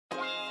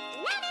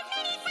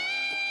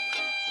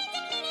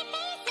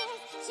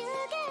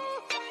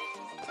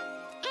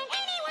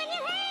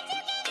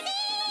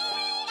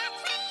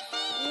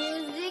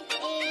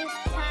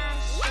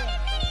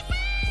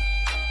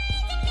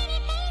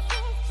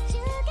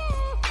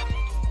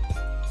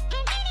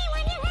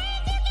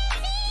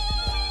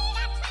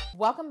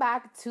Welcome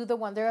back to the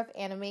Wonder of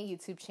Anime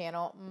YouTube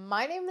channel.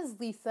 My name is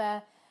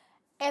Lisa,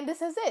 and this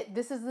is it.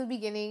 This is the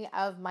beginning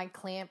of my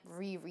Clamp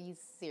reread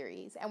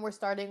series, and we're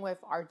starting with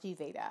RG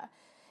Veda.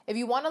 If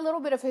you want a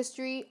little bit of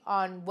history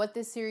on what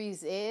this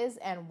series is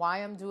and why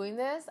I'm doing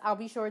this, I'll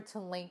be sure to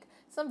link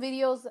some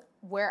videos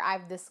where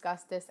I've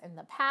discussed this in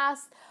the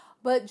past.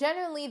 But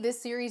generally, this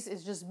series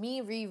is just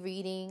me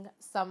rereading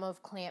some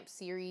of Clamp's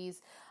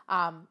series,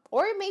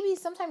 or maybe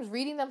sometimes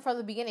reading them from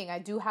the beginning. I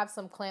do have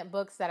some Clamp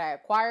books that I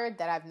acquired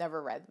that I've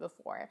never read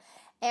before,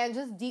 and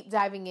just deep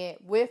diving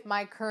it with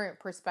my current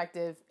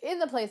perspective in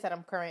the place that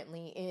I'm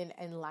currently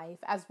in life,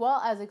 as well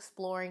as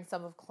exploring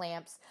some of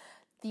Clamp's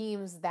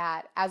themes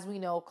that, as we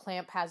know,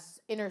 Clamp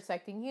has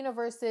intersecting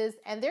universes,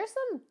 and there's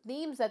some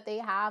themes that they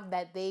have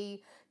that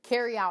they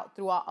carry out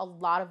throughout a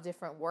lot of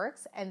different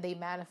works, and they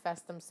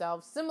manifest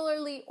themselves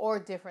similarly or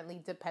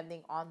differently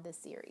depending on the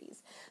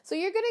series. So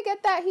you're gonna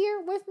get that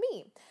here with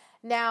me.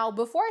 Now,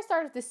 before I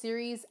start this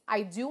series,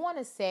 I do want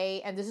to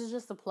say, and this is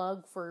just a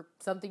plug for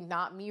something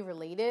not me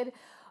related,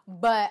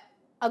 but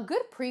a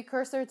good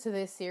precursor to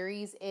this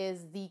series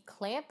is the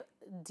Clamp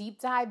deep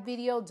dive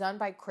video done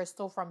by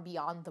Crystal from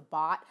Beyond the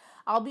Bot.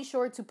 I'll be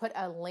sure to put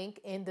a link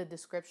in the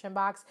description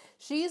box.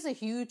 She's a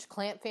huge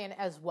Clamp fan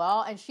as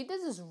well, and she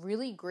does this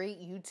really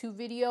great YouTube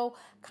video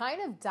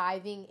kind of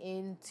diving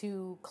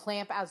into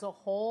Clamp as a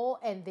whole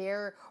and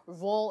their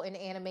role in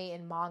anime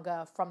and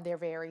manga from their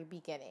very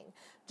beginning.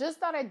 Just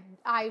thought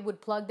I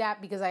would plug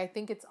that because I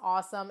think it's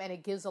awesome and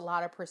it gives a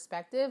lot of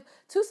perspective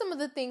to some of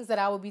the things that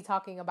I will be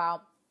talking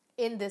about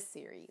in this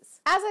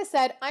series. As I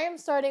said, I am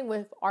starting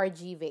with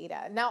RG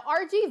Veda. Now,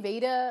 RG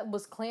Veda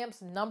was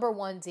Clamp's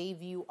 #1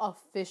 debut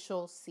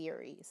official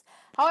series.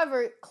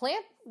 However,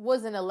 Clamp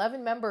was an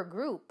 11-member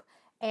group,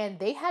 and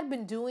they had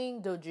been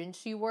doing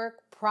doujinshi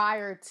work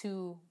prior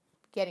to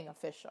getting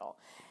official.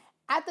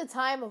 At the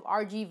time of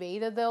RG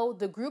Veda, though,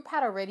 the group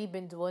had already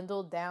been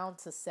dwindled down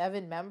to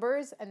 7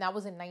 members, and that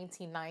was in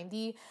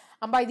 1990.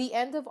 And by the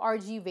end of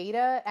RG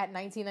Veda at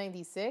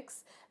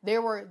 1996,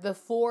 there were the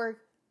 4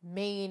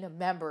 main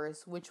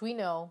members, which we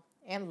know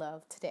and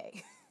love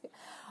today.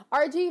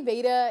 RG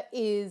Veda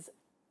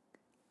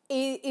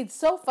it's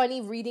so funny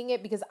reading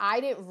it because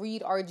I didn't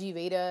read RG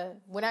Veda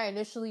when I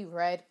initially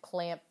read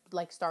Clamp,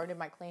 started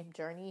my Clamp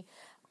journey.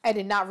 I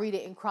did not read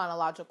it in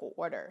chronological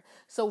order.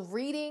 So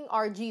reading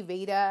RG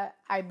Veda,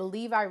 I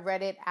believe I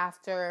read it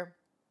after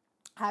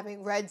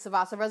having read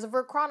Tsubasa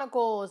Reservoir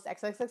Chronicles,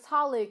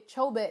 XXXholic,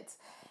 Chobits,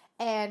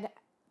 and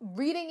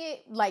reading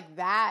it like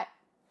that,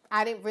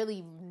 I didn't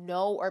really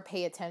know or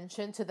pay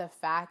attention to the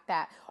fact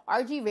that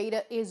RG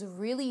Veda is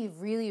really,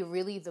 really,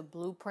 really the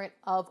blueprint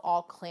of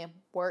all Clamp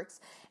works.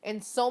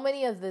 And so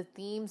many of the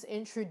themes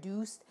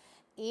introduced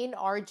in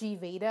RG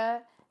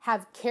Veda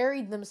have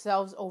carried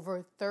themselves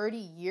over 30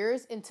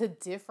 years into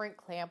different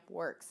Clamp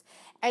works.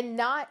 And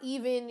not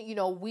even,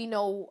 we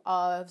know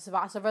of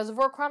Tsubasa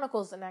Reservoir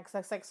Chronicles and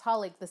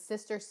XXXholic, the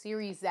sister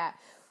series that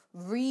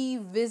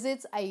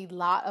revisits a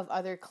lot of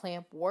other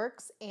Clamp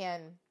works,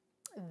 and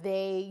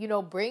they,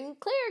 bring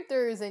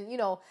characters and,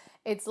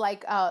 it's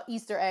like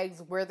Easter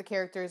eggs where the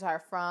characters are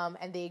from,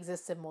 and they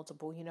exist in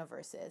multiple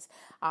universes.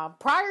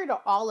 Prior to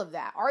all of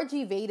that,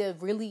 RG Veda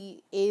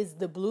really is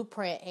the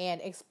blueprint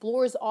and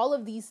explores all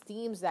of these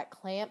themes that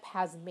Clamp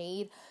has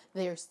made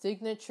their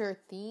signature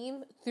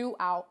theme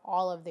throughout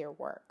all of their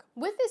work.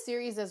 With this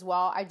series as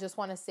well, I just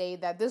want to say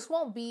that this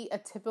won't be a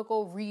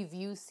typical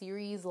review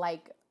series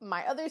like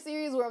my other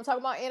series where I'm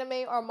talking about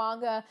anime or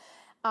manga.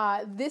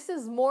 This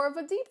is more of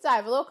a deep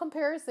dive, a little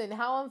comparison,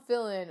 how I'm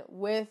feeling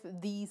with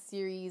the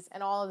series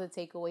and all of the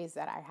takeaways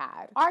that I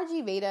had.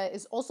 RG Veda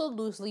is also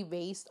loosely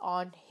based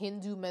on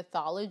Hindu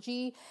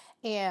mythology,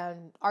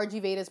 and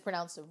RG Veda is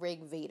pronounced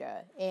Rig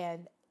Veda,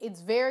 and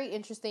it's very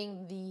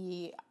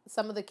interesting.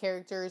 Some of the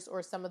characters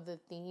or some of the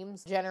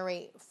themes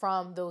generate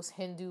from those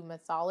Hindu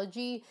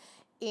mythology.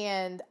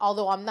 And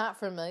although I'm not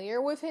familiar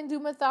with Hindu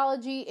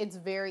mythology, it's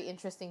very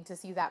interesting to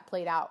see that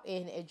played out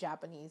in a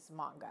Japanese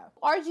manga.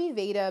 RG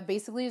Veda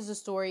basically is the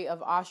story of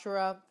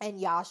Ashura and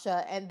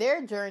Yasha and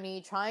their journey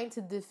trying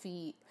to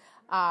defeat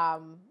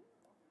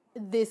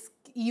this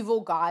evil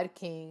god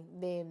king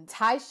named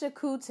Taisha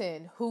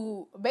Kutin,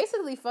 who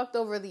basically fucked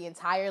over the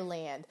entire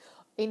land.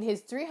 In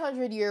his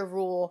 300-year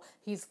rule,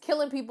 he's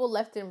killing people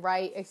left and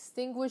right,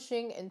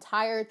 extinguishing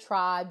entire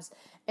tribes,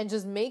 and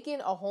just making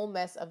a whole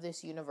mess of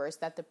this universe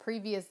that the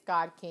previous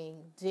God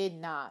King did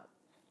not.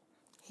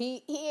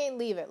 He ain't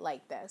leave it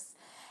like this.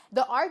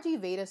 The RG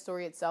Veda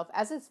story itself,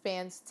 as it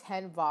spans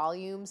 10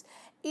 volumes,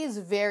 is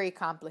very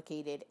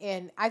complicated,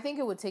 and I think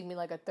it would take me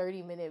like a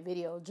 30-minute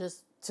video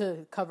just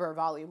to cover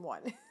volume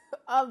 1.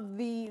 Of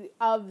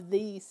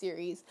the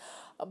series.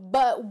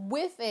 But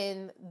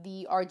within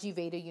the RG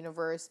Veda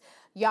universe,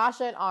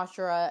 Yasha and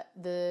Ashura,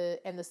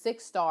 the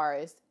 6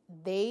 stars,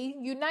 they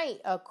unite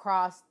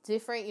across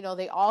different,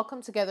 they all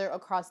come together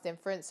across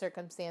different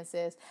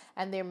circumstances,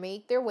 and they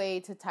make their way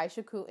to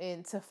Taisha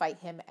Kutin to fight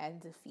him and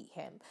defeat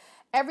him.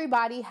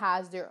 Everybody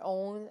has their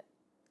own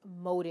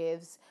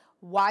motives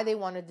why they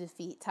want to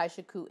defeat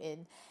Taisha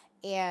Kutin,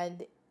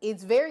 and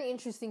it's very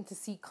interesting to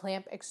see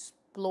Clamp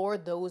explore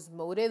those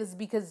motives,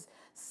 because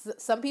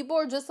some people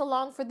are just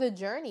along for the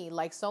journey,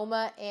 like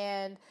Soma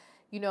and,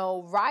 you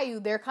know, Ryu.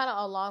 They're kind of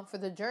along for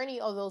the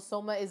journey, although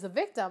Soma is a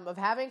victim of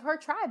having her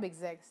tribe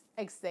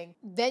extinct.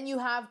 Then you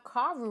have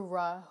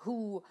Karura,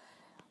 who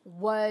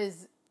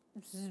was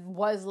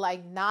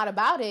like not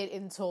about it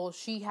until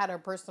she had her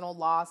personal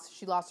loss.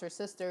 She lost her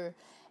sister,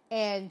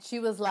 and she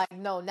was like,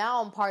 no,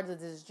 now I'm part of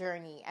this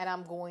journey, and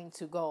I'm going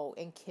to go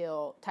and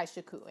kill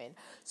Taishikuin.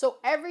 So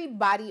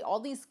everybody,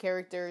 all these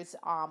characters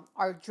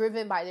are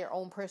driven by their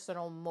own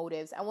personal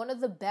motives. And one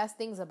of the best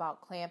things about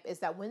Clamp is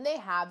that when they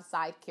have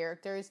side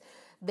characters,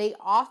 they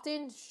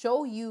often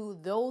show you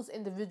those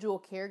individual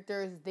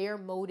characters, their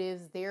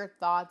motives, their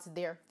thoughts,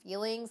 their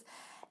feelings.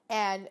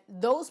 And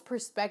those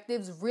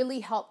perspectives really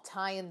help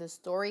tie in the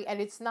story.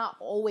 And it's not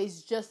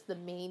always just the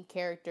main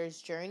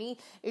character's journey.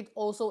 It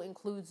also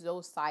includes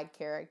those side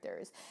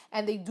characters.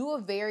 And they do a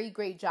very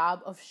great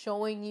job of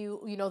showing you,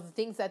 you know, the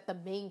things that the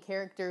main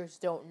characters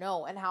don't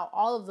know and how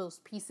all of those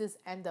pieces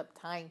end up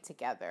tying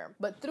together.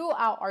 But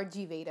throughout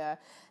RG Veda,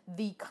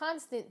 the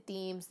constant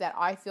themes that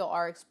I feel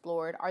are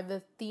explored are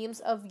the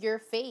themes of your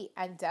fate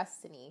and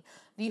destiny.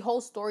 The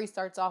whole story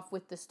starts off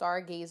with the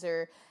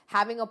Stargazer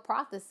having a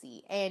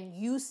prophecy, and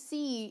you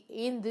see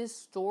in this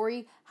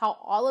story how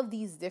all of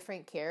these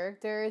different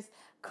characters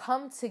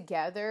come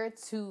together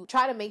to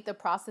try to make the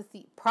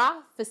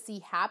prophecy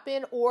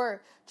happen,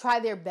 or try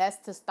their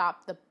best to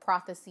stop the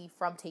prophecy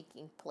from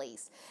taking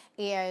place.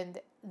 And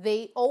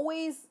they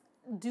always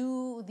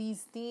do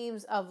these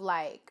themes of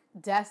like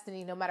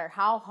destiny. No matter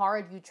how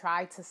hard you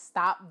try to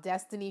stop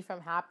destiny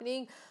from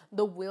happening,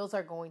 the wheels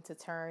are going to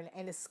turn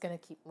and it's going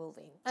to keep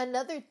moving.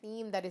 Another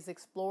theme that is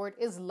explored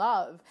is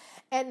love,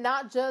 and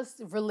not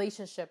just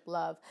relationship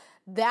love.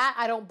 That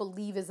I don't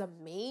believe is a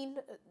main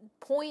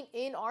point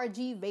in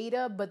RG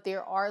Veda, but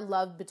there are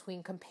love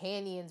between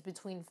companions,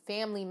 between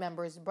family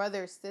members,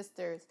 brothers,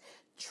 sisters,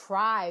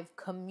 tribe,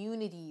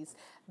 communities.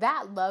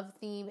 That love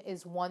theme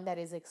is one that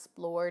is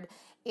explored.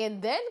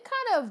 And then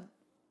kind of,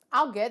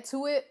 I'll get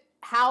to it,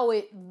 how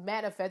it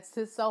manifests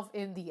itself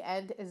in the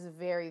end is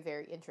very,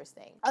 very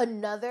interesting.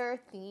 Another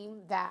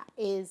theme that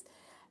is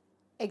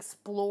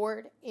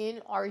explored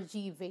in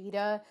RG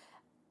Veda,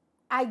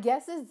 I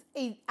guess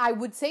I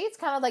would say it's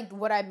kind of like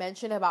what I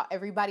mentioned about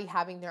everybody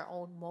having their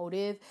own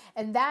motive,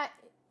 and that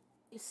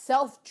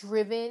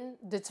self-driven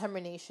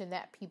determination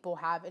that people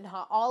have, and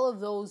how all of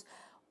those,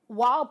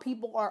 while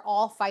people are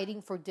all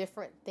fighting for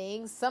different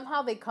things,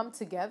 somehow they come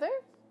together.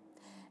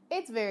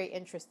 It's very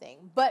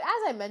interesting. But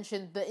as I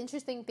mentioned, the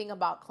interesting thing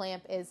about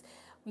Clamp is,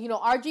 you know,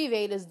 RG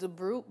Veda is the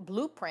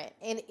blueprint.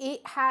 And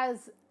it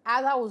has,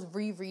 as I was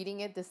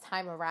rereading it this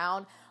time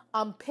around,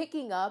 I'm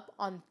picking up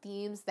on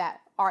themes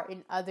that are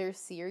in other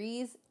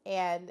series.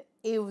 And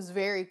it was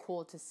very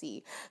cool to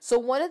see. So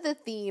one of the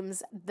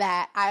themes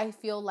that I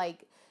feel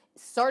like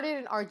started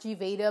in RG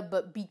Veda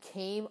but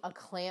became a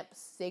Clamp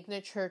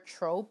signature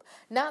trope.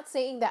 Not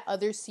saying that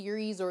other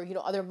series or, you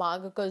know, other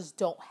mangakas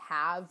don't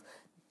have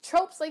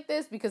tropes like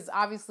this, because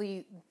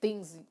obviously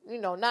things,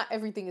 you know, not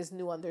everything is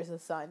new under the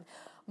sun.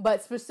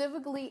 But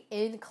specifically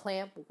in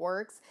Clamp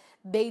works,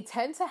 they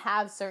tend to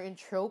have certain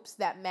tropes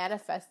that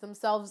manifest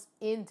themselves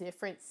in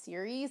different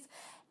series.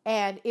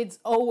 And it's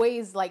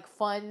always like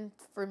fun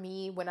for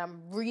me when I'm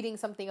reading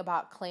something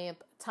about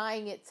Clamp,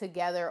 tying it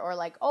together, or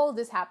like, oh,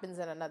 this happens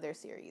in another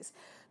series.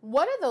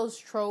 One of those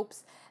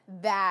tropes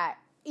that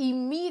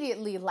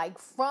immediately, like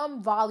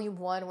from volume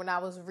 1 when I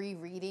was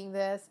rereading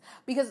this,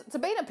 because to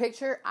paint a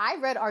picture, I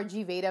read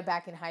RG Veda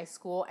back in high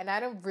school and I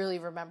don't really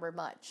remember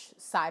much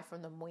aside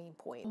from the main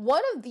point.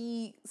 One of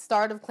the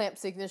start of Clamp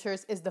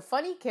signatures is the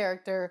funny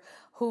character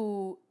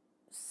who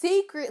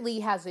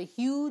secretly has a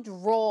huge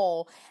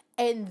role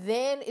and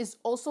then is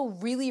also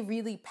really,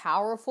 really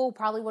powerful,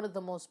 probably one of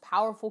the most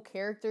powerful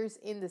characters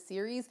in the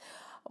series,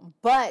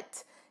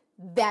 but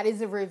that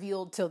isn't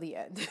revealed till the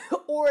end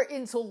or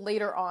until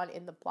later on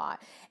in the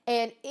plot.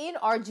 And in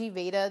RG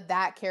Veda,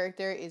 that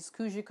character is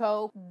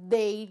Kujiko.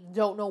 They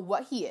don't know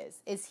what he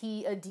is. Is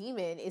he a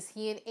demon? Is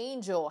he an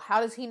angel?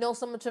 How does he know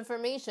so much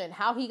information?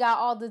 How he got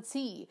all the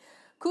tea?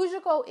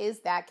 Kujiko is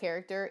that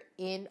character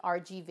in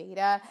RG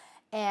Veda,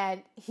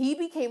 and he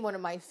became one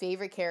of my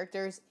favorite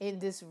characters in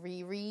this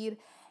reread.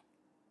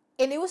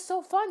 And it was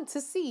so fun to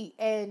see,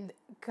 and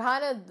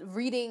kind of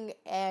reading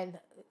and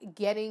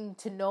getting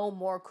to know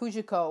more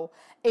Kujiko.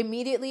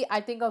 Immediately,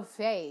 I think of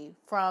Faye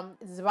from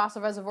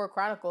Tsubasa Reservoir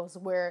Chronicles,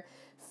 where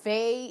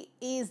Faye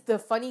is the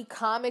funny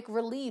comic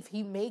relief.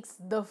 He makes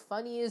the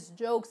funniest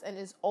jokes and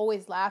is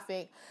always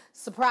laughing.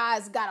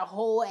 Surprise, got a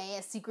whole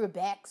ass secret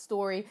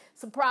backstory.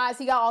 Surprise,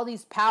 he got all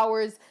these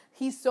powers.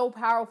 He's so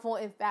powerful,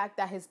 in fact,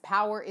 that his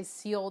power is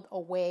sealed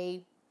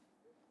away.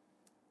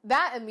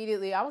 That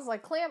immediately, I was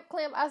like, Clamp,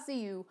 I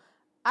see you.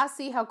 I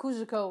see how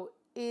Kujiko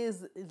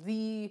is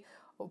the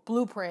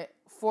blueprint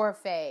for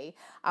Faye.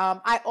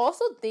 I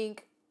also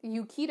think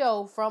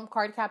Yukito from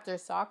Cardcaptor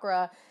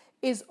Sakura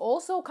is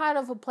also kind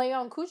of a play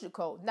on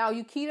Kujiko. Now,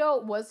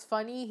 Yukito was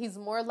funny. He's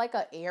more like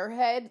an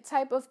airhead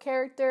type of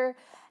character.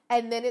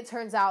 And then it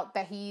turns out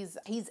that he's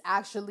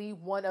actually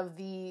one of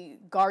the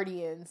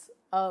guardians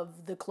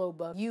of the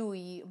Cloba,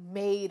 Yui,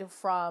 made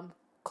from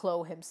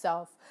Klo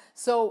himself.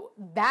 So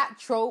that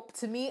trope,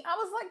 to me, I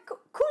was like,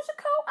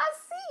 Kujiko,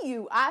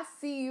 I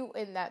see you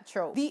in that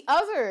trope. The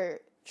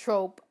other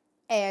trope,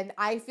 and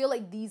I feel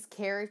like these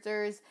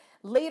characters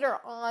later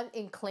on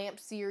in Clamp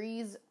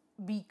series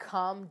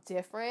become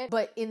different,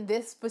 but in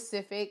this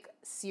specific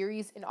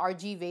series in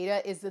RG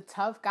Veda is the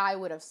tough guy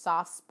with a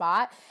soft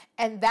spot,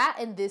 and that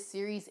in this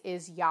series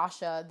is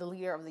Yasha, the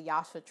leader of the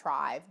Yasha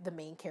tribe, the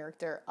main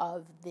character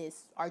of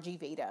this RG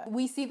Veda.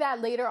 We see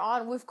that later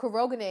on with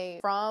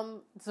Kurogane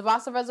from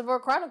Tsubasa Reservoir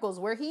Chronicles,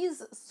 where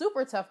he's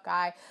super tough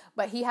guy,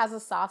 but he has a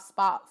soft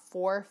spot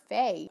for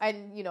Faye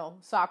and, you know,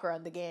 Sakura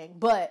and the gang,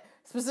 but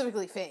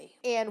specifically Faye.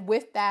 And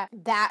with that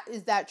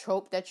is that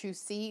trope that you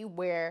see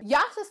where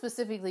Yasha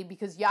specifically,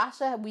 because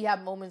Yasha, we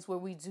have moments where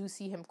we do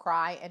see him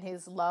cry and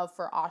his love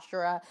for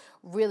Ashura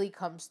really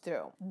comes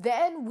through.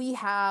 Then we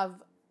have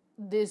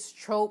this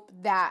trope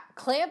that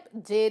Clamp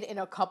did in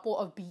a couple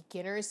of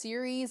beginner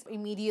series.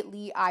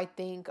 Immediately I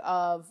think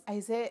of, I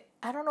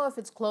don't know if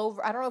it's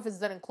Clover, I don't know if it's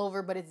done in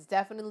Clover, but it's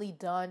definitely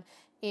done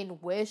in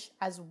Wish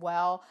as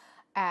well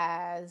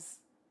as,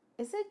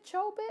 is it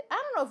Chobit?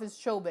 I don't know if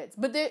it's Chobits,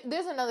 but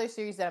there's another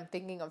series that I'm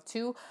thinking of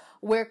too,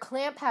 where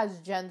Clamp has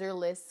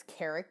genderless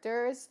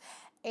characters,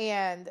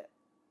 and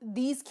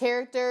these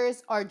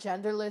characters are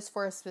genderless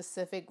for a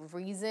specific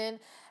reason.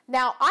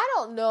 Now, I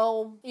don't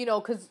know, you know,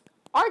 because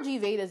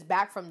RG Veda is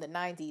back from the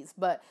 90s,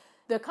 but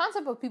the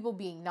concept of people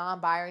being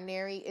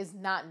non-binary is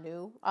not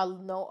new. I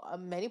know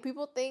many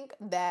people think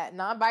that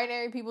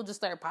non-binary people just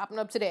started popping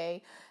up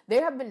today.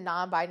 There have been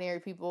non-binary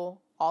people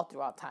all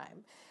throughout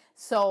time.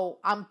 So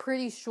I'm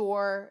pretty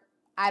sure,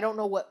 I don't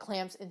know what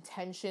Clamp's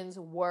intentions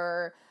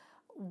were,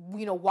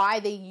 you know, why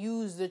they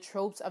use the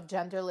tropes of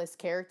genderless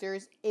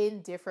characters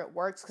in different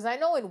works. Because I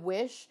know in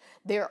Wish,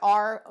 there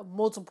are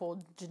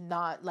multiple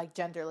not like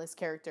genderless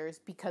characters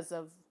because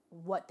of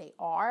what they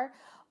are.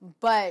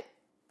 But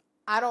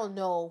I don't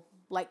know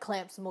like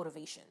Clamp's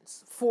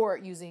motivations for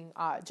using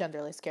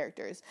genderless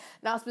characters.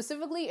 Now,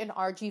 specifically in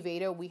RG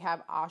Veda, we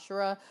have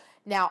Ashura.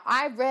 Now,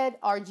 I read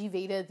RG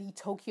Veda, the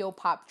Tokyo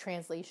Pop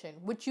translation,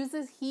 which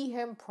uses he,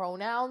 him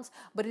pronouns,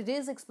 but it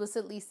is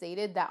explicitly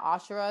stated that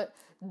Ashura,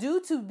 due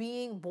to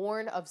being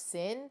born of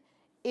sin,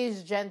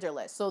 is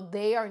genderless. So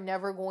they are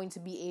never going to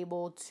be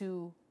able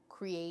to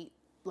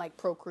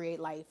procreate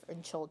life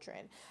and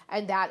children.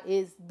 And that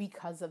is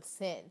because of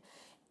sin.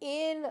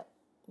 In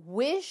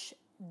Wish,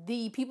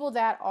 the people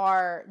that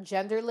are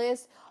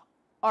genderless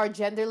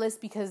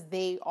because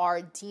they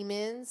are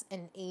demons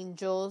and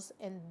angels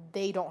and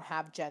they don't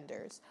have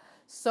genders.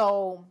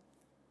 So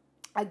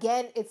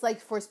again, it's like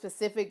for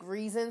specific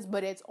reasons,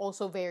 but it's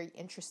also very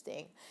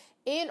interesting.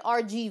 In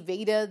RG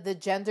Veda, the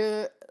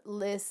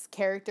genderless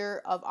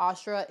character of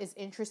Ashura is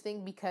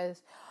interesting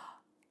because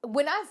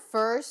when I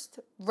first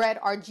read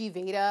RG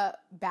Veda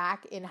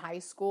back in high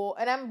school,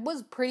 and I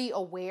was pretty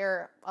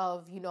aware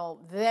of, you know,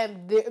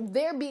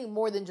 there being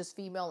more than just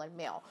female and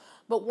male.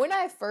 But when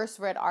I first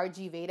read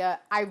RG Veda,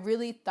 I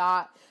really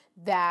thought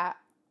that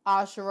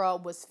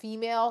Ashura was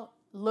female,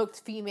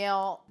 looked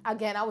female.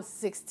 Again, I was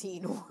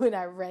 16 when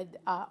I read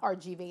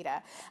RG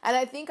Veda. And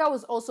I think I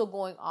was also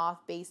going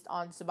off based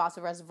on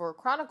Tsubasa Reservoir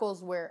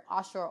Chronicles, where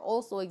Ashura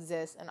also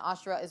exists, and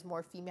Ashura is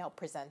more female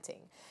presenting.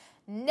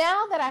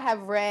 Now that I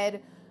have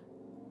read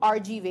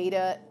RG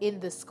Veda in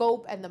the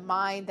scope and the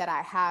mind that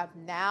I have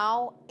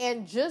now,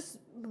 and just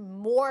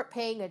more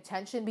paying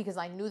attention because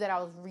I knew that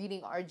I was reading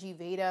RG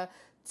Veda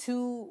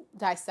to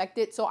dissect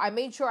it. So I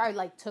made sure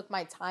I took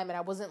my time and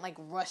I wasn't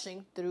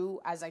rushing through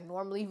as I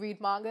normally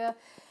read manga.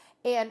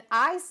 And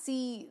I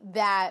see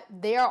that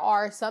there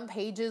are some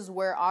pages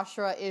where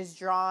Ashura is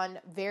drawn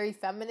very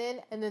feminine,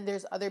 and then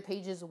there's other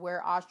pages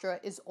where Ashura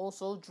is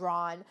also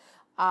drawn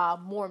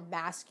more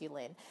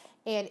masculine.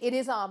 And it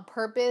is on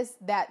purpose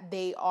that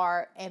they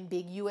are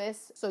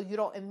ambiguous, so you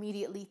don't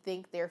immediately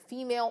think they're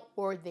female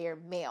or they're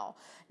male.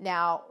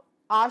 Now,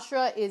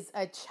 Ashura is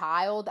a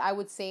child, I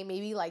would say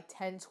maybe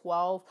 10,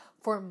 12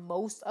 for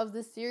most of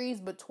the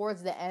series, but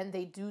towards the end,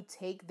 they do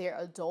take their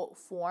adult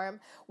form,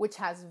 which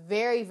has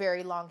very,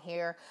 very long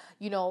hair.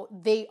 You know,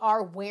 they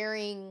are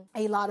wearing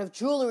a lot of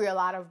jewelry, a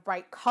lot of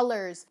bright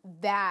colors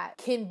that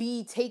can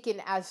be taken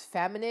as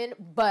feminine,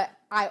 but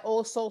I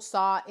also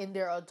saw in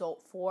their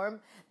adult form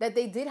that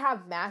they did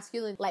have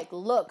masculine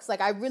looks.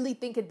 I really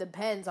think it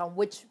depends on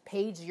which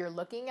page you're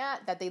looking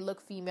at that they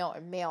look female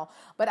or male.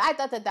 But I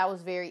thought that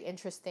was very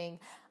interesting.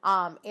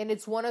 And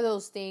it's one of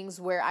those things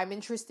where I'm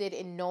interested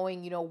in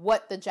knowing,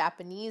 what the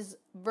Japanese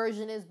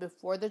version is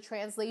before the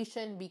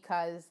translation,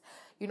 because,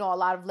 a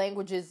lot of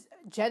languages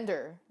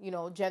gender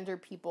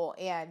people,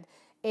 and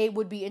it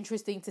would be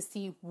interesting to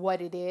see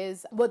what it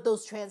is, what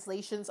those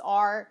translations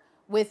are.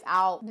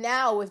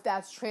 If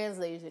that's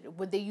translated,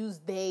 would they use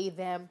they,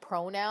 them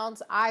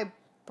pronouns? I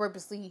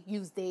purposely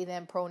use they,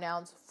 them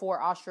pronouns for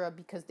Ashura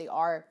because they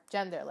are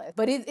genderless.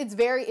 But it's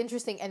very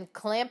interesting. And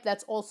Clamp,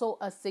 that's also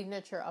a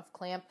signature of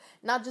Clamp,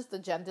 not just the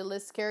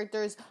genderless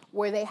characters,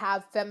 where they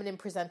have feminine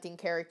presenting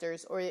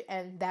characters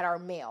and that are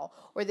male,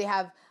 or they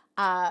have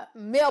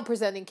male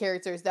presenting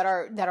characters that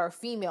are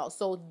female.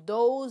 So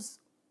those,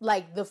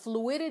 like, the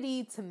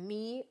fluidity to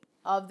me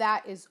of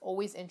that is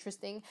always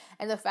interesting.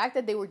 And the fact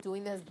that they were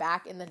doing this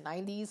back in the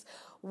 90s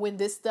when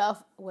this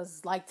stuff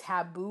was like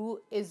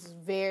taboo is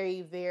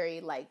very, very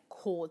like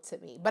cool to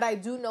me. But I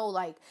do know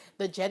like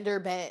the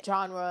gender bent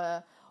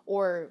genre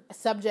or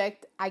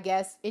subject, I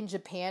guess, in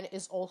Japan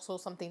is also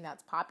something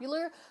that's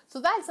popular.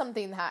 So that's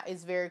something that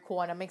is very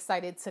cool. And I'm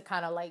excited to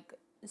kind of like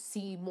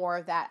see more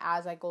of that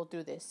as I go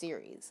through this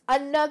series.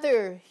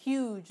 Another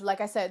huge,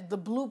 like I said, the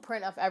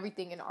blueprint of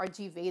everything in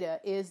RG Veda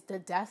is the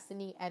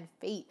destiny and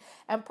fate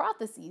and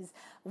prophecies.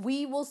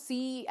 We will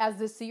see as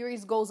the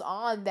series goes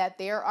on that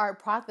there are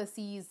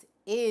prophecies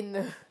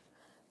in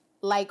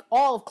like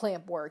all of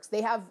Clamp works.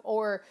 They have,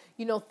 or,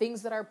 you know,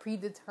 things that are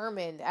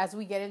predetermined as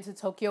we get into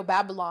Tokyo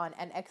Babylon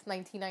and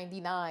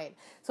X1999.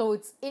 So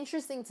it's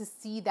interesting to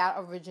see that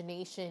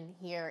origination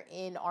here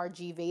in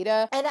RG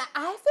Veda. And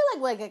I feel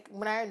like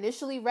when I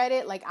initially read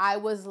it, like I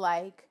was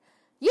like,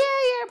 yeah,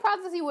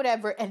 prophecy,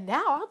 whatever. And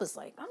now I was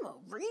like, I'm gonna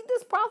read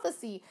this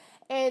prophecy.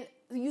 And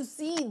you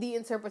see the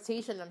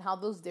interpretation on how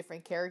those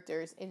different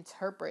characters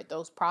interpret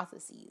those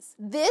prophecies.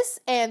 This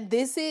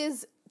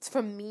is,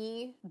 for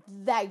me,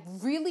 that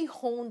really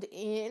honed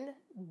in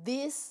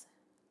this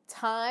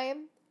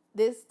time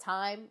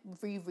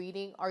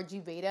rereading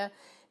RG Veda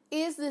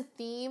is the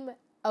theme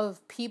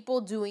of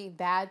people doing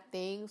bad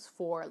things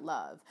for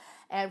love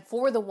and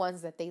for the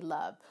ones that they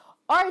love.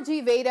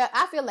 RG Veda,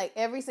 I feel like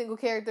every single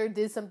character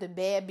did something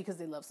bad because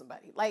they love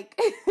somebody. Like,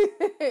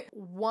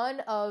 one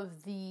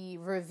of the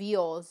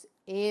reveals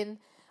in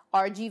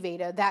RG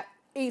Veda that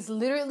is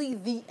literally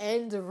the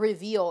end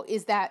reveal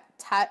is that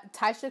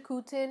Taisha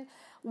Kutin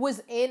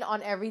was in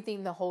on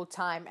everything the whole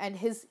time, and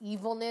his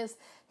evilness,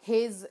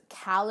 his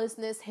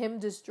callousness, him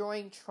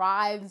destroying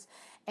tribes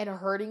and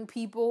hurting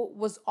people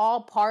was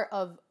all part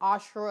of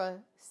Ashura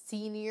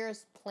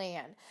Senior's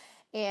plan.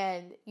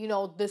 And, you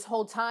know, this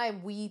whole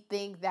time we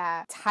think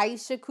that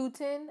Taisha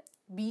Kutin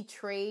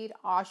betrayed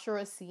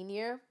Ashura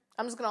Senior.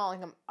 I'm just going to call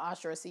him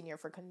Ashura Senior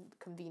for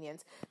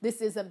convenience.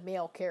 This is a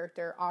male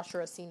character,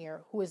 Ashura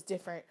Senior, who is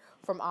different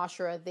from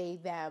Ashura, they,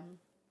 them,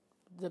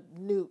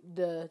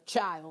 the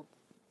child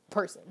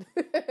person.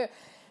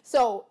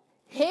 So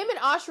him and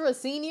Ashura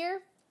Senior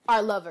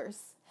are lovers.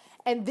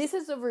 And this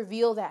is a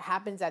reveal that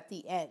happens at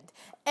the end.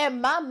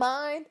 And my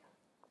mind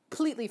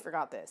completely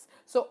forgot this.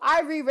 So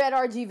I reread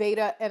RG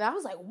Veda and I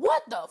was like,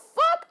 what the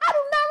fuck? I do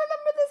not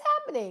remember this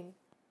happening.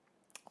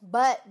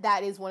 But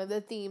that is one of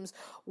the themes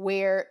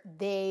where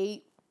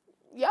he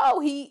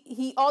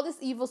all this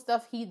evil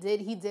stuff he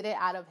did it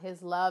out of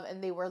his love,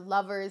 and they were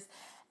lovers,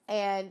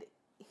 and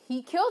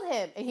he killed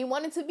him, and he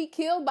wanted to be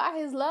killed by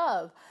his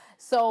love.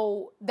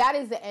 So that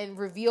is the end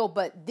reveal,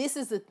 but this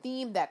is a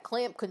theme that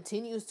Clamp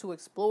continues to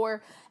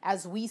explore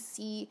as we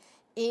see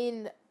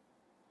in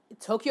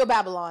Tokyo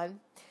Babylon,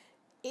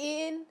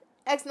 in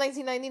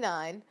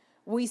X1999.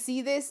 We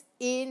see this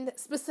in,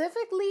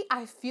 specifically,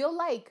 I feel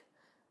like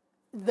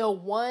the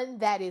one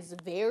that is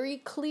very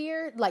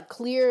clear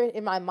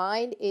in my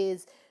mind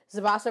is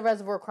Tsubasa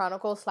Reservoir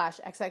Chronicles /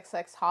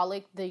 XXX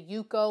Holic, the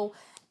Yuko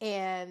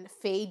and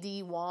Faye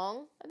D.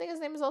 Wong. I think his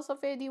name is also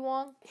Faye D.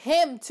 Wong.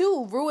 Him,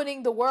 too,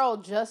 ruining the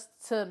world just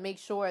to make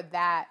sure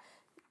that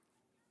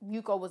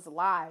Yuko was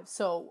alive.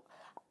 So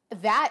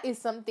that is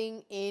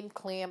something in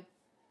Clamp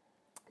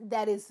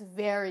that is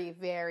very,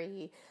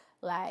 very,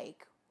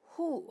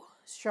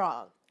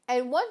 strong.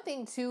 And one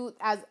thing, too,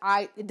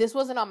 this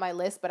wasn't on my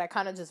list, but I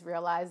kind of just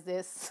realized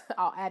this,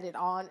 I'll add it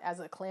on as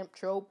a Clamp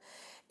trope,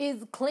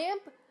 is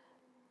Clamp,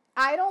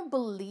 I don't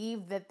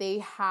believe that they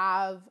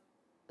have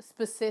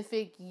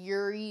specific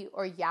Yuri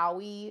or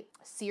Yaoi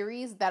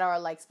series that are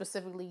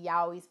specifically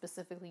Yaoi,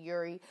 specifically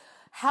Yuri.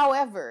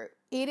 However,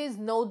 it is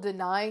no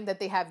denying that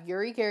they have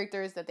Yuri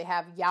characters, that they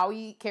have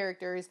Yaoi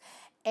characters,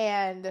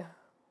 and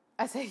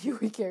I say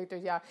Yuri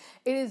characters, yeah.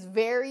 It is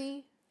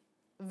very,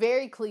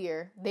 very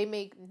clear. They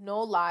make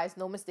no lies,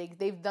 no mistakes.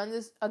 They've done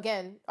this,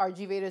 again,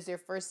 RG Veda is their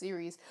first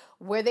series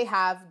where they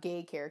have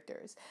gay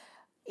characters.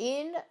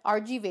 In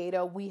RG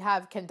Veda, we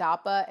have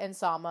Kendappa and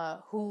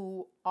Sama,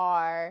 who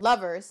are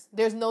lovers.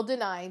 There's no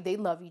denying they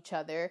love each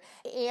other.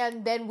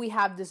 And then we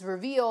have this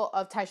reveal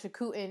of Taisha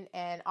Kutin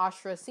and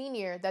Ashura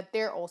Senior that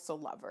they're also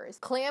lovers.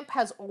 Clamp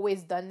has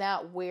always done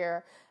that,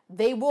 where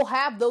they will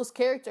have those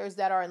characters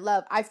that are in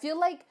love. I feel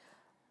like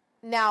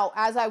now,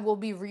 as I will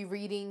be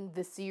rereading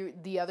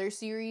the other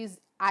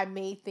series, I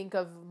may think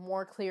of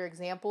more clear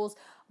examples.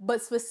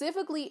 But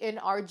specifically in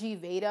RG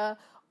Veda,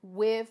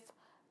 with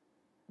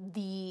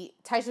the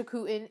Taisha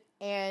Kutin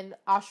and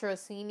Ashura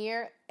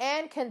Senior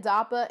and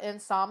Kendappa and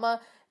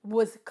Sama,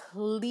 was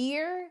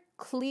clear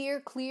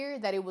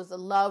that it was a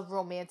love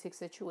romantic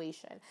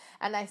situation.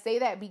 And I say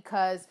that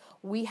because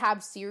we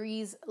have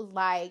series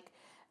like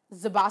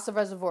Tsubasa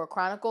Reservoir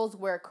Chronicles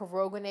where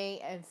Kurogane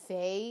and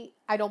Faye,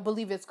 I don't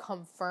believe it's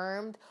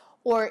confirmed,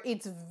 or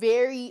it's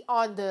very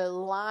on the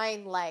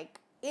line,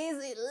 is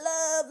it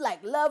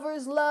love,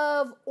 lovers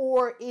love,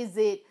 or is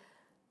it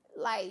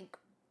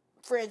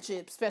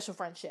friendship, special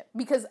friendship.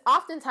 Because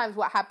oftentimes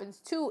what happens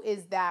too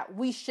is that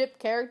we ship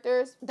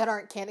characters that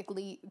aren't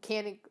canonly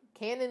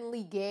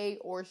gay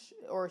or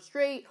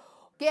straight,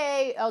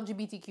 gay,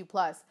 LGBTQ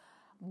plus,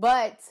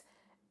 but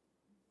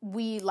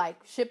we like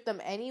ship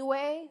them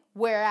anyway.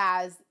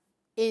 Whereas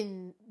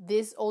in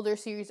this older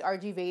series,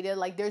 RG Veda,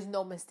 like there's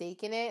no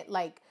mistake in it.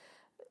 Like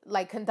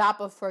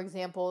Kandapa, for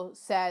example,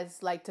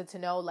 says like to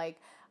know, like,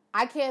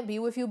 I can't be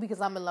with you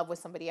because I'm in love with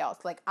somebody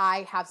else. Like,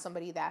 I have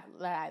somebody that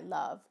I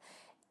love.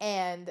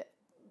 And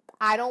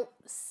I don't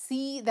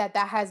see that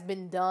has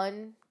been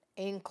done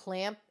in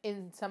Clamp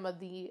in some of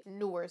the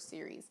newer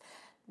series.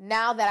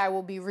 Now that I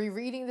will be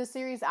rereading the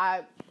series,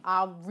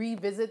 I'll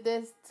revisit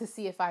this to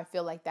see if I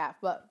feel like that.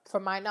 But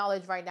from my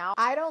knowledge right now,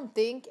 I don't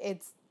think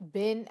it's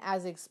been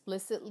as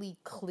explicitly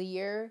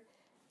clear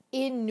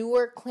in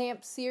newer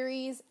Clamp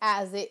series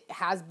as it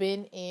has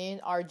been in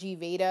RG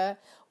Veda,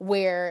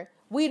 where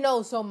we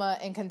know Soma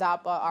and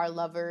Kandapa are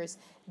lovers.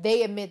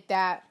 They admit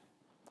that.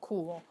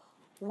 Cool.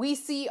 We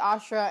see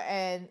Ashra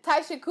and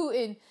Taisha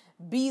Kutin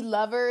be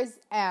lovers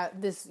at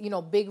this,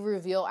 big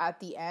reveal at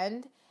the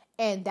end.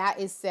 And that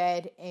is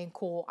said and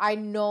cool. I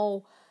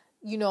know,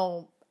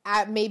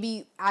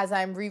 maybe as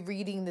I'm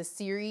rereading the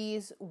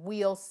series,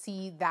 we'll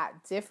see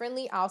that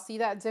differently. I'll see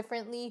that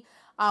differently.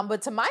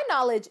 But to my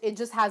knowledge, it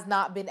just has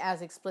not been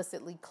as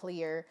explicitly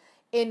clear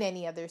in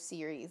any other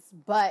series.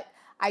 But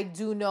I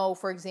do know,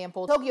 for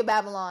example, Tokyo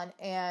Babylon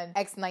and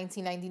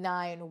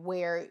X1999,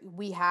 where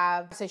we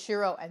have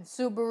Seishiro and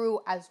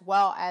Subaru, as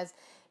well as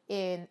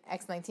in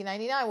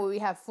X1999, where we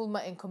have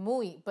Fuma and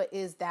Kamui. But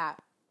is that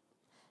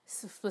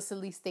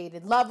explicitly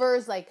stated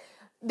lovers? Like,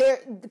 the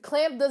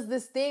Clamp does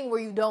this thing where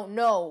you don't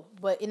know,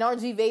 but in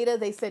RG Veda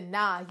they said,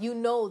 nah, you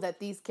know that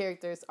these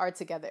characters are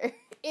together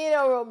in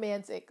a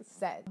romantic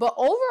sense. But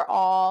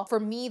overall, for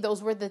me,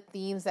 those were the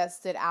themes that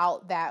stood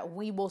out that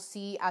we will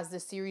see as the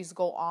series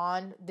go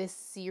on.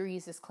 This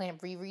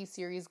Clamp reread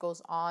series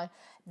goes on,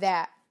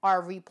 that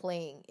are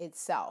replaying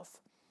itself.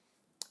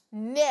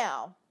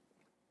 Now,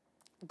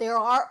 there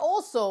are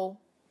also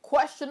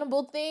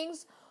questionable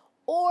things,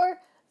 or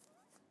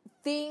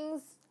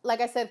things, like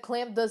I said,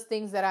 Clamp does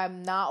things that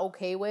I'm not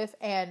okay with.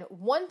 And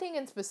one thing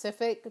in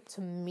specific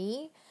to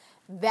me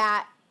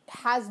that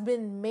has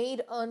been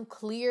made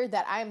unclear,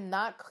 that I'm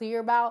not clear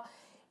about,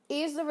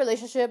 is the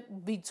relationship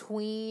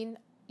between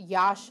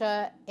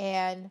Yasha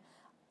and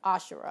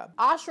Ashura.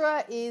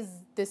 Ashura is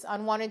this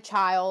unwanted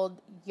child.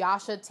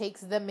 Yasha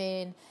takes them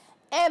in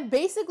and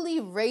basically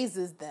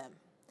raises them.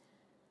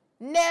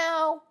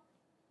 Now,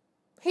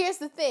 here's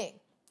the thing.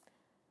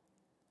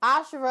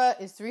 Ashura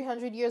is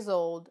 300 years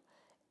old,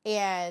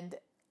 and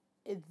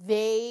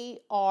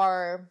they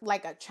are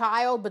like a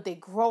child, but they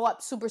grow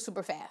up super,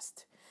 super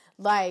fast.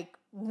 Like,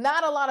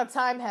 not a lot of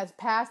time has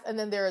passed, and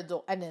then they're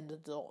adult.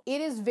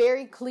 It is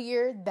very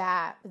clear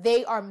that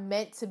they are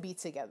meant to be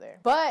together.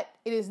 But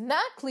it is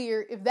not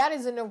clear if that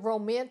is in a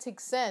romantic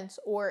sense,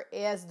 or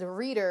as the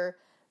reader,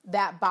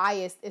 that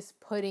bias is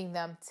putting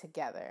them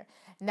together.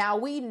 Now,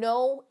 we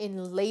know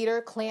in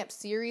later Clamp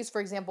series,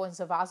 for example, in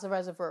Savasa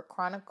Reservoir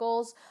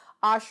Chronicles,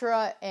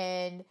 Ashura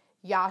and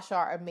Yasha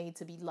are made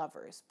to be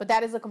lovers. But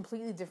that is a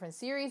completely different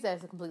series. That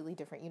is a completely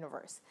different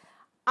universe.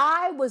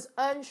 I was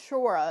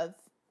unsure of,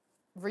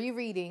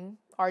 rereading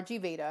RG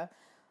Veda,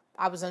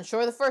 I was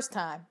unsure the first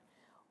time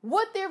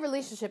what their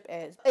relationship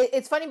is.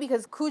 It's funny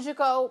because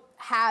Kujiko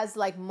has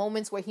like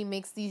moments where he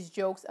makes these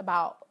jokes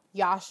about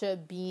Yasha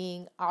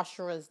being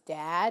Ashura's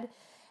dad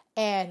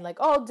and like,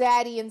 oh,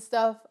 daddy and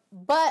stuff.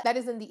 But that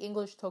is in the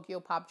English Tokyo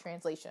Pop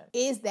translation.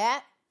 Is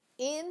that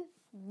in,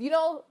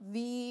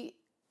 is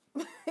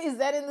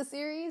that in the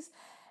series?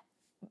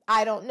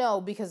 I don't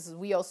know, because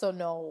we also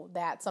know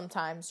that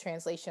sometimes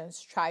translations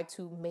try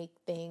to make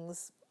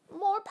things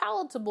more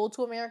palatable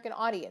to American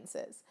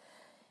audiences.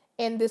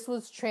 And this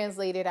was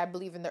translated, I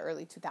believe, in the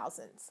early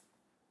 2000s.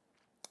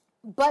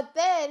 But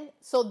then,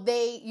 so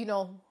they,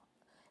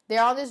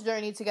 they're on this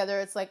journey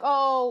together. It's like,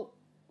 oh,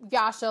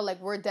 Yasha,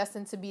 like, we're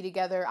destined to be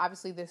together.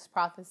 Obviously, this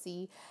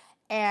prophecy.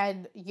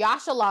 And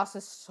Yasha lost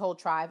his whole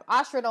tribe.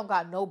 Ashura don't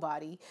got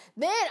nobody.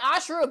 Then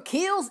Ashura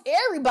kills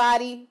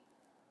everybody.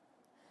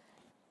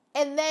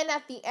 And then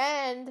at the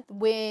end,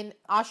 when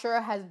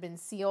Ashura has been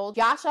sealed,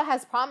 Yasha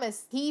has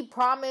promised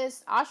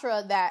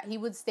Ashura that he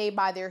would stay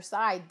by their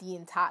side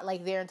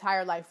their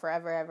entire life,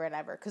 forever, ever, and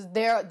ever. Because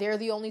they're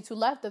the only two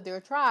left of their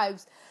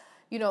tribes.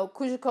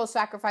 Kujiko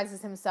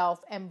sacrifices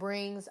himself and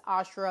brings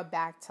Ashura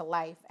back to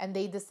life. And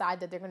they decide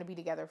that they're going to be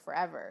together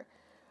forever.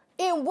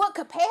 In what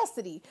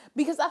capacity?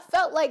 Because I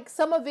felt like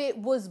some of it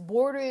was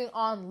bordering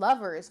on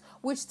lovers,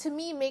 which to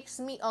me makes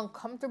me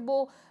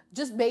uncomfortable,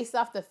 just based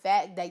off the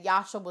fact that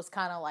Yasha was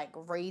kind of like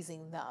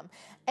raising them.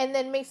 And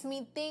then makes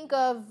me think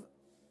of,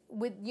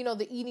 with, the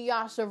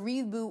Inuyasha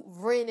reboot,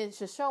 Rin and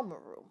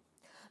Shishomaru.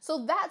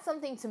 So that's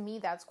something to me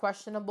that's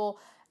questionable.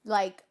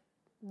 Like,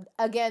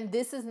 again,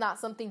 this is not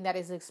something that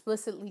is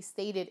explicitly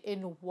stated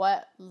in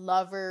what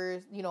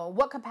lovers,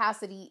 what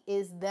capacity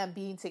is them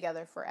being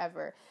together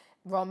forever.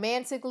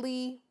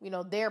 Romantically,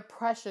 they're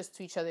precious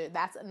to each other.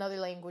 That's another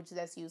language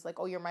that's used. Like,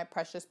 oh, you're my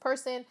precious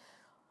person.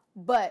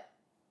 but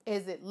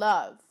is it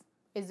love?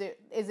 Is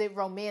it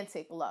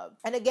romantic love?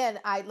 And again,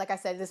 like I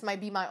said, this might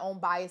be my own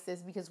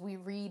biases because we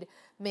read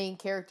main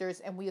characters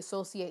and we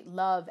associate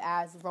love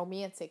as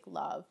romantic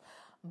love.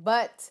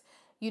 But,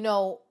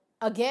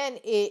 again,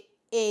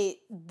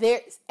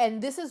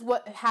 and this is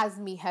what has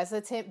me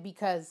hesitant,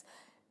 because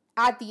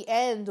at the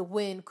end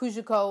when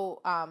Kujuko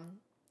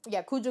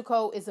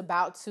is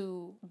about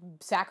to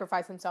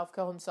sacrifice himself,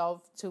 kill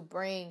himself to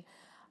bring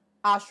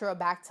Ashura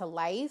back to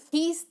life,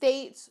 he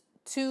states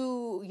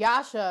to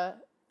Yasha,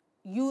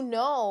 you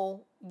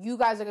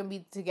guys are going to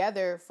be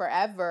together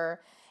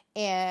forever.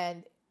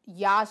 And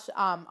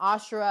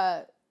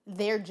Ashura,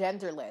 they're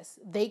genderless.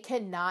 They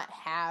cannot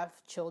have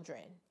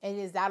children. And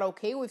is that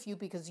okay with you?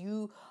 Because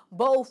you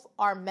both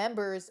are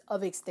members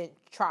of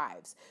extinct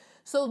tribes.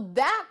 So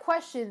that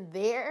question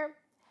there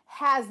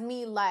has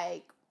me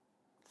like,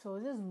 so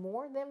is this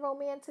more than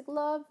romantic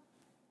love?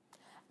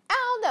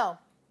 I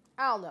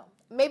don't know.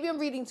 Maybe I'm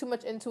reading too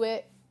much into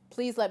it.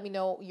 Please let me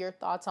know your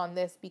thoughts on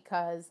this,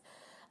 because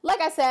like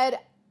I said,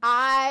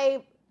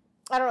 I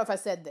don't know if I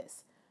said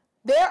this.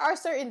 There are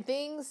certain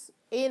things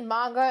in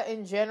manga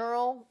in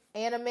general,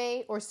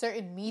 anime, or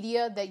certain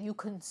media that you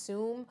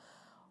consume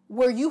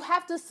where you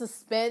have to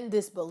suspend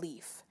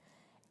disbelief.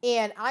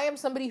 And I am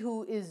somebody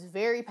who is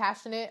very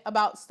passionate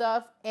about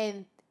stuff,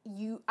 and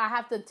I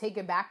have to take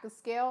it back a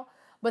scale.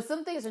 But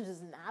some things are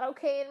just not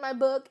okay in my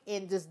book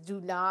and just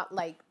do not,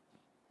 like,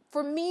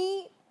 for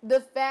me, the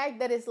fact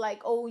that it's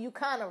like, oh, you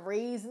kind of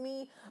raised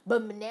me,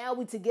 but now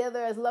we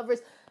together as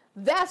lovers,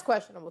 that's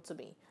questionable to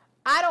me.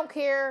 I don't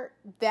care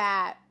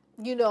that,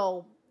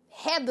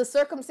 had the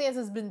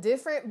circumstances been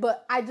different,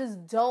 but I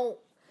just don't.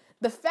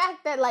 The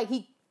fact that, like,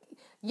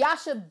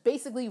 Yasha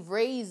basically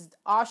raised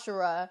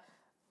Ashura,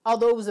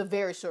 although it was a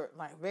very short,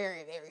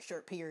 very, very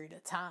short period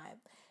of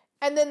time.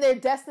 And then they're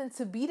destined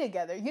to be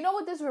together. You know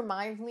what this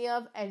reminds me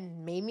of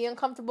and made me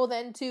uncomfortable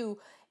then too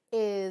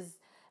is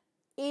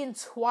in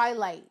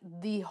Twilight,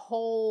 the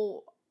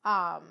whole,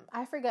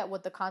 I forget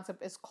what the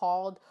concept is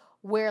called,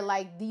 where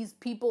like these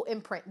people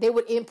they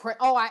would imprint,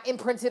 oh, I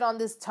imprinted on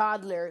this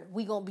toddler,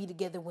 we gonna be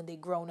together when they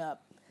grown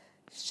up.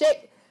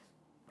 Shit.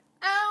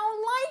 I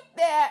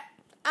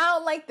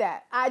don't like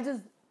that. I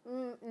just,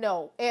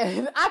 no.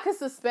 And I could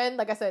suspend,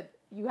 like I said,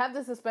 you have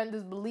to suspend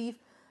disbelief.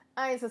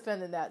 I ain't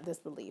suspending that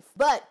disbelief.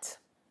 But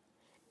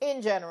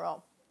in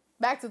general,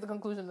 back to the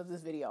conclusion of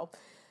this video.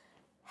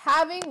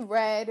 Having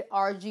read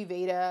RG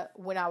Veda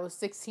when I was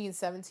 16,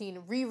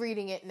 17,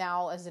 rereading it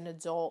now as an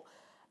adult,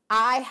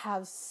 I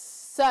have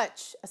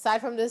aside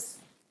from this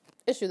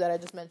issue that I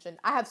just mentioned,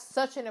 I have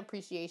such an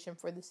appreciation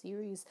for the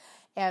series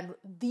and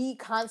the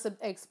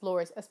concept it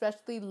explores,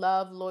 especially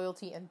love,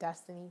 loyalty, and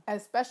destiny.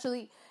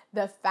 Especially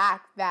the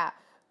fact that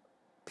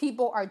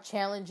people are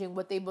challenging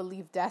what they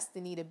believe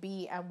destiny to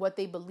be and what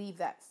they believe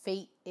that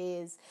fate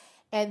is.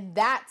 And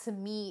that, to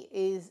me,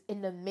 is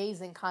an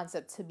amazing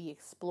concept to be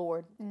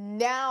explored.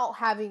 Now,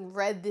 having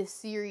read this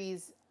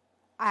series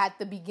at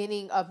the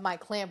beginning of my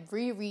Clamp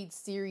reread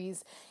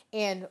series,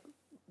 and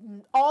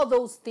all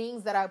those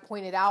things that I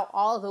pointed out,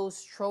 all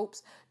those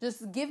tropes,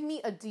 just give me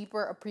a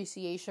deeper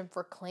appreciation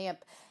for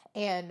Clamp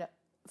and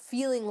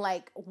feeling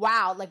like,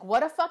 wow, like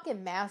what a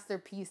fucking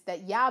masterpiece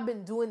that y'all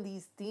been doing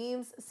these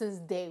themes since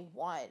day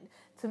one.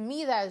 To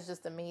me, that is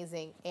just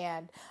amazing.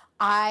 And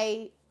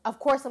of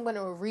course, I'm going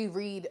to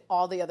reread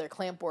all the other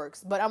Clamp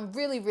works, but I'm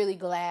really, really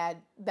glad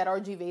that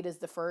RG Veda is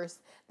the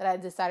first, that I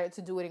decided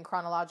to do it in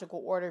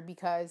chronological order,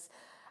 because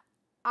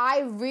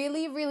I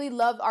really, really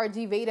loved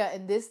RG Veda,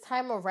 and this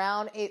time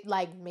around, it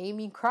like made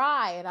me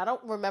cry, and I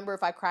don't remember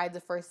if I cried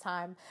the first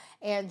time,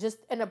 and just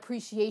an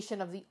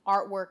appreciation of the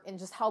artwork and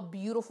just how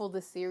beautiful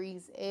the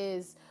series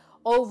is.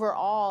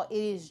 Overall, it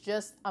is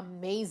just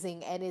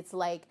amazing, and it's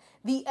like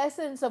the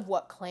essence of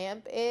what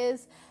Clamp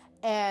is,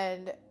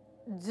 and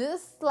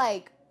just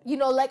like,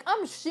 like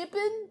I'm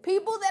shipping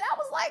people that I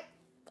was like,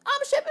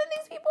 I'm shipping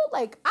these people.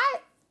 Like,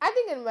 I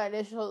think in my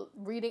initial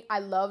reading, I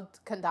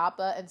loved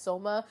Kandapa and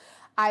Soma.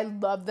 I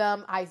love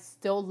them. I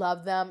still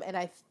love them. And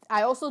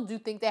I also do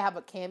think they have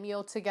a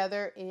cameo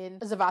together in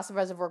Zavasa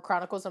Reservoir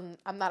Chronicles. I'm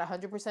not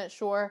 100%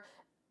 sure.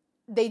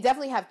 They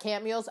definitely have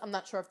cameos. I'm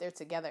not sure if they're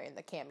together in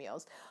the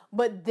cameos.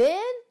 But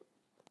then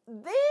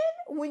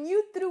when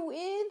you threw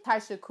in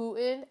Taisha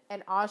Kutin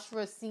and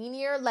Ashura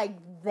Senior, like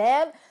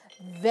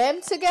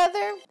them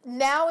together,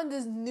 now in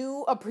this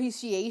new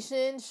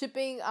appreciation,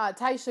 shipping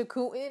Taisha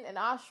Kutin and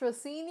Ashura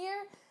Senior,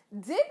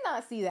 did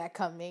not see that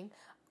coming.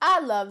 I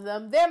love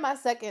them. They're my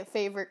second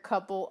favorite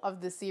couple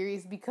of the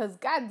series, because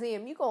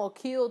goddamn, you gonna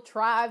kill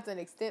tribes and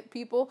extinct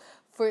people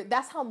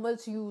that's how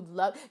much you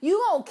love.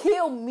 You gonna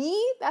kill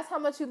me? That's how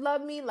much you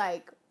love me?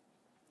 Like,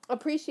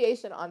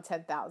 appreciation on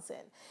 10,000.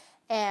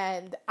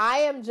 And I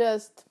am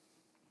just,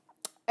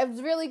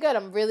 it's really good.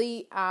 I'm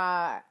really,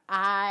 I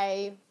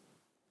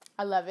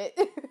love it.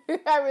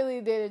 I really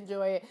did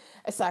enjoy it,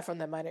 aside from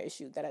the minor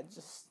issue that I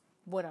just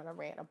went on a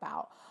rant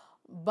about.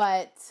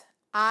 But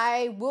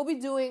I will be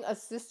doing a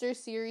sister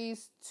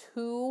series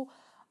to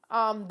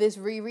this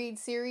reread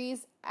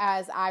series,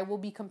 as I will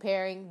be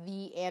comparing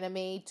the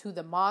anime to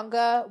the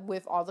manga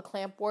with all the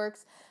clamp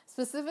works.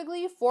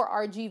 Specifically for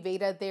RG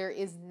Veda, there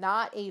is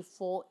not a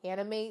full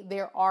anime.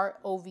 There are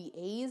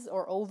OVAs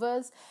or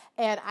OVAs,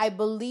 and I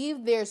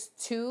believe there's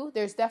two.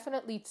 There's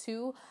definitely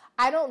two.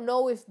 I don't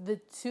know if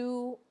the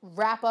two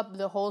wrap up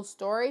the whole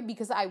story,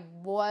 because I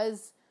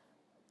was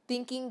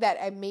thinking that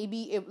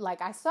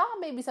I saw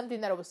maybe something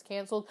that it was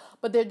canceled,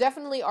 but there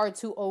definitely are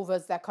two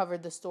OVAs that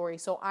covered the story.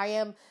 So I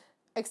am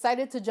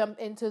excited to jump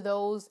into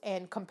those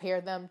and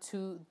compare them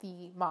to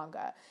the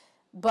manga.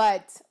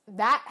 But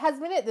that has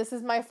been it. This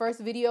is my first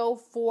video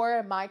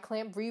for my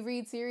Clamp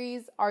reread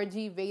series,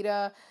 RG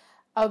Veda.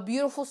 A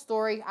beautiful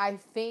story. I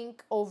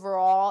think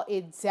overall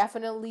it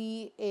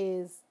definitely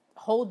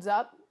holds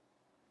up.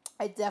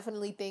 I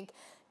definitely think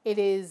it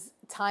is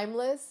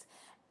timeless.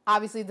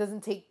 Obviously, it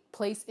doesn't take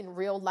place in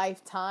real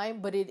life time,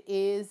 but it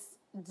is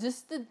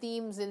just the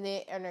themes in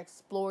it are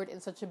explored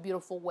in such a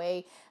beautiful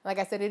way. Like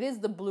I said, it is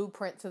the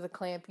blueprint to the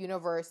Clamp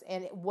universe,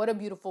 and what a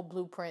beautiful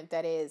blueprint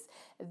that is.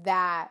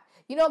 That,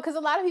 because a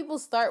lot of people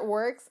start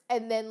works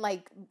and then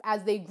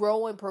as they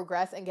grow and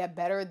progress and get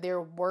better,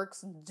 their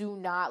works do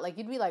not,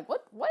 you'd be like,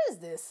 what is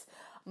this?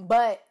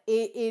 But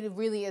it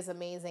really is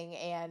amazing,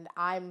 and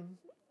I'm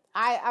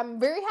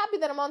very happy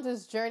that I'm on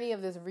this journey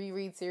of this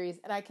reread series,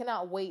 and I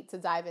cannot wait to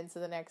dive into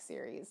the next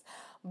series.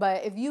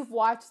 But if you've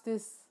watched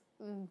this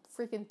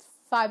freaking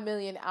 5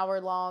 million hour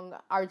long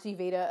RG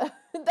Veda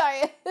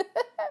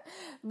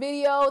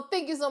video,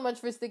 thank you so much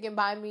for sticking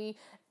by me.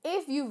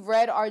 If you've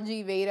read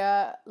RG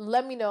Veda,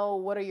 let me know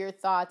what are your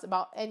thoughts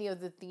about any of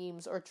the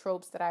themes or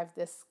tropes that I've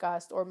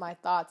discussed, or my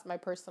thoughts, my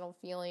personal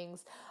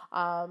feelings.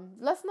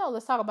 Let's know.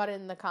 Let's talk about it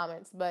in the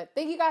comments. But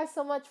thank you guys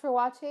so much for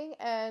watching,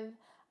 and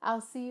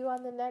I'll see you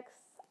on the next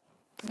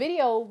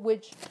video,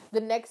 which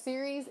the next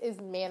series is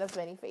Man of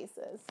Many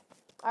Faces.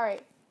 All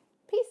right.